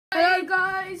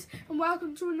guys, and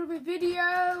welcome to another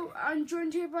video. I'm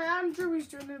joined here by Andrew, who's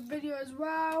doing a video as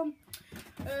well.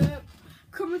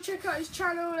 Come and check out his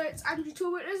channel. It's Andrew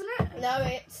Talbot, isn't it? No,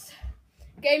 it's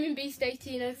Gaming Beast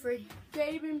 1803.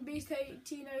 Gaming Beast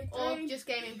 1803. Or just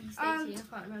Gaming Beast 18, I can't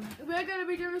remember. We're going to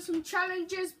be doing some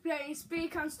challenges, playing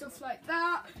speak and stuff like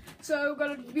that. So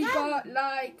we got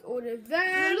like all of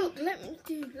them. Look,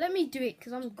 let me do it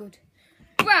because I'm good.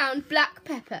 Ground black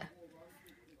pepper,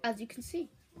 as you can see.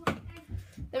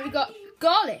 Then we got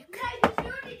garlic.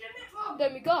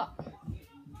 Then we got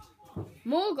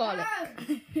more garlic.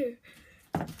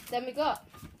 Then we got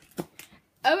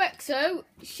OXO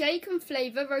shake and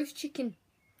flavour roast chicken.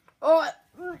 Oh,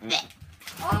 don't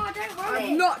want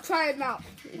I'm not trying that.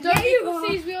 Don't you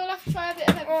pussies, we all have to try a bit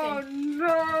of everything. Oh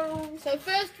no. So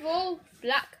first of all,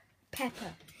 black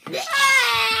pepper.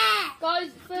 Guys,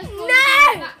 first of all, No!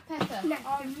 black pepper. No.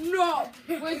 I'm not.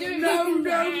 We're doing No. I'm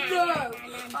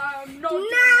not.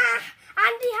 Nah,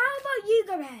 Andy, how about you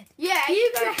go ahead? Yeah,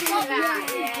 You go go for ahead. that.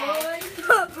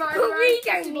 We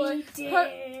don't need to.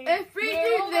 If we We're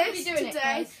do all gonna this be doing it, today,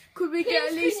 guys. could we get at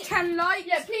Please, least can 10 likes?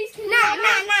 Yeah, please can you No. guys?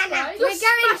 We're going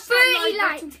Smash that 30 like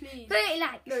button, likes. please. 30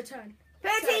 likes. No, 10.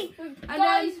 30. And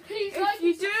Guys, then please if like you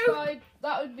and do- subscribe.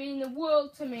 That would mean the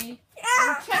world to me.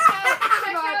 Yeah. Check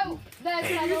out their Just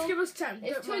channel. give us 10.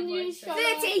 It's Don't mind Tunji what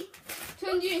Shola. 30.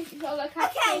 Tunji Shola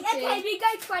Okay, we go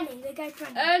 20. We go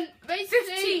 20. And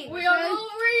basically, 15, we are okay? all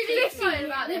really 15, excited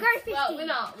about we this. go Well, 15. we're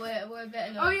not. We're a bit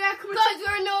annoyed. Oh yeah, come and Guys,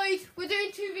 we're annoyed. We're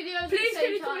doing 2 videos please at can the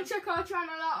you same come time. and check our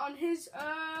channel out on his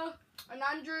and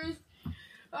Andrew's.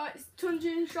 It's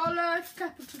Tunji Shola, it's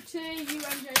capital T U N J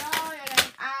I,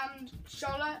 and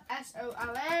Shola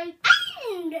SOLA.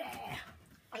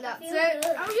 And That's feel it.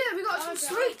 good. Oh yeah, we got Oh, some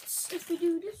God. sweets if we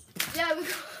do this. Yeah,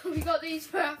 we got these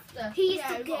for after. He's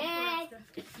Yeah, we good. got some for after.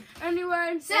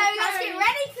 Anyway, So let's get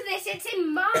ready for this. It's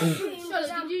in March.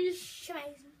 Shola, did you just...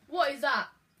 Amazing. What is that?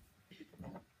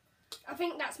 I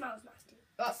think that smells nasty.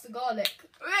 That's the garlic.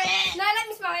 No, let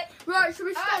me smell it. Right, should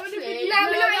we start with the Actually, video? No,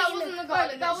 we're not that eating wasn't it. the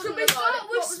garlic. That Should wasn't we the start garlic. with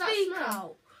What was that speaker?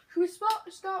 smell? Should we start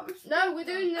with? No, we're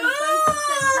doing them both at the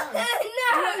same time. Right,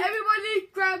 No. everybody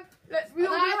grab. We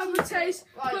all Right, have a taste.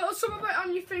 right. Put some of it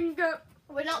on your finger.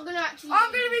 We're not going to actually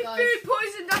I'm use gonna be these, guys. food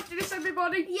poisoned after this,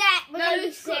 everybody. Yeah, we're No, going to be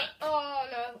it's got... sick. Oh,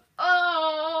 no.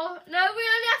 Oh, no, we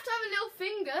only have to have a little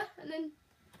finger and then...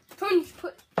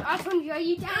 Tunji, are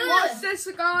you down? What's this,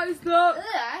 guys? Look. Ugh,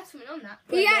 I had something on that.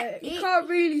 Yeah. You can't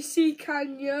really see,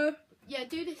 can you? Yeah,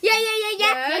 do this. Yeah.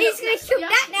 Yeah, He's going to shoot yeah.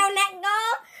 that down that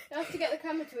goal. You have to get the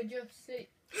camera to adjust. See.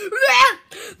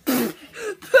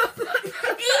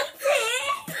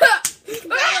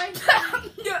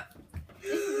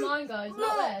 This is mine, guys,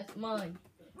 not theirs. Mine.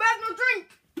 Where's my drink?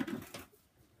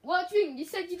 What drink? You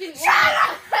said you didn't Shut want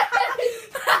up!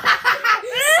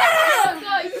 Oh,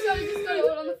 guys, so you just got it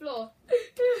all on the floor.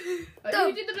 Right, Go.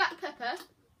 who did the black pepper?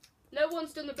 No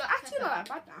one's done the black Actually, pepper. not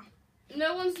that bad now.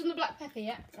 No one's done the black pepper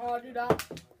yet. Oh, I'll do that.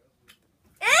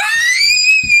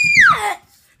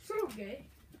 It's okay.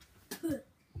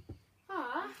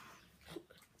 Ah.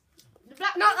 The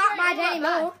black Not that pepper ain't bad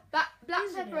all anymore. Black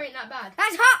pepper ain't that bad.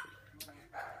 That's hot.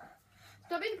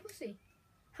 Stop being a pussy.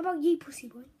 How about you, pussy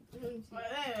boy?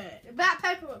 The black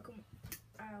pepper will come.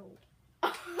 Ow.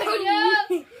 Yeah.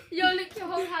 You'll lick your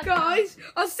whole hand. Guys,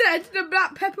 I said the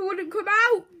black pepper wouldn't come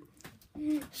out.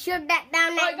 Shove that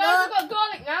down Right, that guys, goal. we've got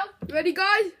garlic now. Ready,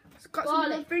 guys? It's got some on my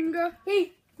Garlic. finger.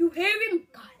 Hey, you hear him?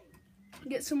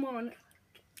 Get some more on it.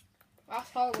 That's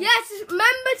horrible. Yes,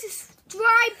 remember to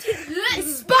subscribe to...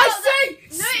 Let's Spicy! No,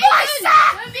 Spicy!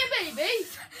 don't be a baby.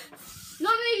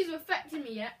 None of these are affecting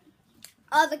me yet.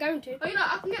 Oh, they're going to. Oh, you know,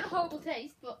 I can get the horrible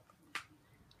taste, but...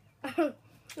 I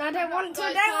don't want to,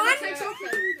 Guys, don't want guys, to. guys,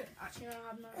 Actually, no, I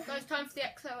have no. So it's time for the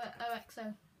OXO.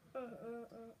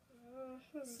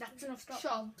 That's enough. Stop.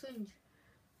 Shol, tunge.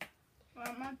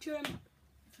 Right, my turn.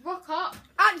 It's rock hot.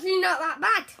 Actually, not that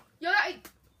bad. You're like...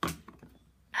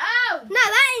 Ow! No,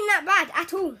 that ain't that bad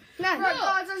at all. No. Right, Look.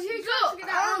 guys, as usual, Look. to get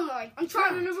that Oh out. my. I'm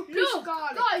trying another piece Look, of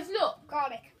garlic. guys, look.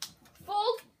 Garlic.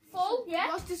 Full, yeah?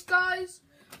 What's this, guys?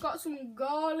 Got some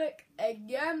garlic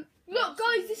again. Look,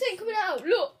 guys, this ain't coming out.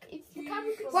 Look, it's the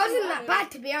camera. can see Wasn't it. that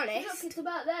bad, to be Look, honest. it's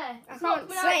about there. I It's not can't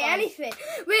coming out, say guys. anything.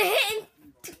 We're hitting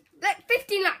like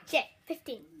 15 likes. Yeah,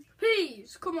 15.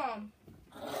 Please, come on.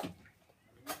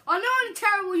 I know I'm a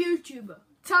terrible YouTuber.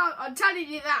 I'm telling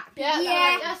you that.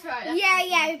 Yeah. That's right.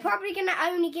 Yeah, we're probably gonna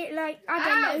only get like,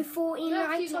 I don't know, 14 No,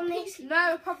 likes she's on not this. No,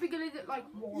 we're probably gonna do like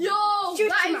one. Yo, Shoot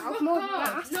that him is out, more than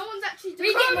hard. that. No one's actually We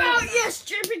doing get that. out, you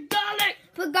stupid garlic!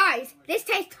 But guys, this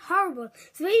tastes horrible.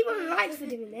 So we want likes for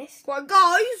doing this. Well,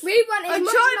 guys, We want as I'm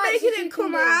much trying likes making as you it can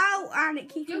come do. out, and it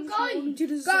keeps You falling to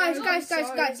the Guys,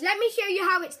 side. guys, let me show you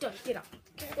how it's done. Get up.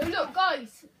 Yo, look,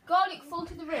 guys, garlic full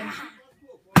to the rim.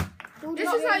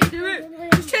 This is how you do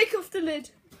it. Just take off the lid.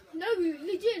 No,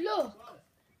 legit, look.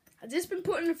 Has this been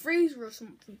put in the freezer or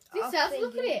something? This has,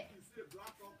 look at it.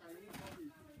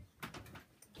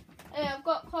 Yeah, I've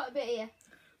got quite a bit here.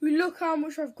 Look how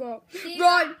much I've got. See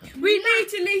Right, we need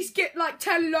to at least get like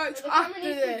 10 likes The camera after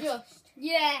needs to this. adjust.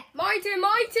 Yeah, my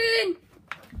turn.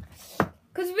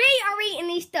 Because we are eating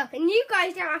these stuff and you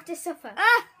guys don't have to suffer.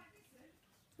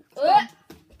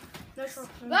 That's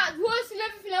worse than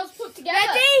everything else put together.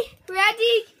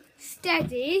 Ready,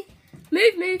 steady.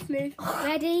 Move.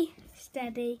 Ready,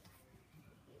 steady.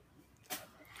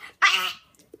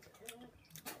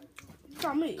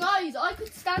 Family. Guys, I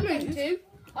could stand them too.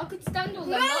 I could stand all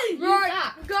them. Use Right,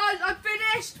 that. guys, I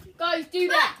finished. Guys, do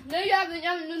that. No, you haven't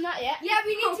done that yet. Yeah,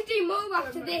 we need to do more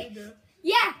after this.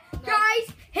 Yeah,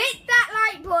 guys, hit that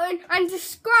like button and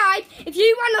subscribe if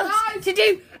you want us to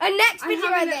do a next video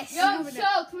of this. Yo,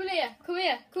 Shell, come here.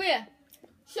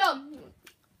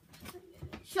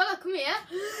 Shell, come here.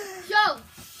 Shell,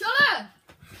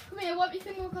 come here, wipe your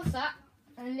finger across that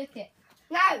and lick it.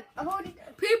 No, I've already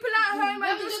done. People at home, I'm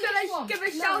Haven't just done this going one. to give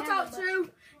a No, shout I out haven't.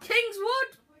 to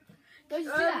Kingswood. Don't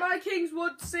you do that. My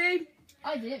Kingswood team.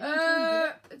 I did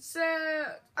it. It's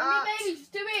Baby,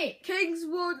 just do it.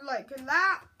 Kingswood, like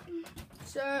that.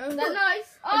 So, Is that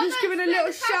nice? I'm just giving a spit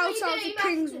little the camera, shout out you to dirty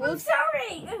bastard. Kingswood.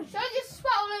 Sorry. Shall I just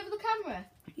spat all over the camera?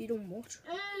 You don't watch.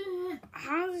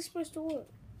 How is this supposed to work?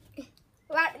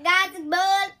 Right, that's a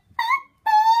bird.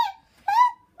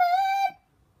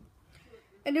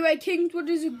 Anyway, Kingswood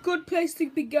is a good place to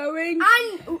be going.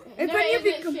 And If No, any it of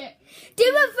you isn't come, shit. do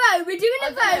a vote. We're doing I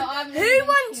a don't know, I vote. haven't Who even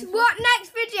wants seen what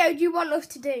next video do you want us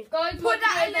to do? Guys, put what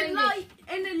that video in the ended?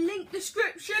 in the link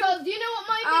description. So, do you know what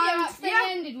my video And, thing yeah.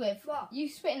 ended with? What? You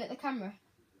spitting at the camera.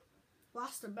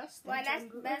 That's the best thing. Well, that's to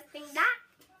the do. best thing that.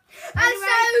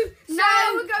 Anyway, And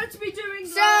now we're going to be doing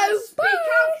so, speak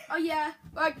out. Oh yeah,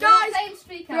 right, guys, guys.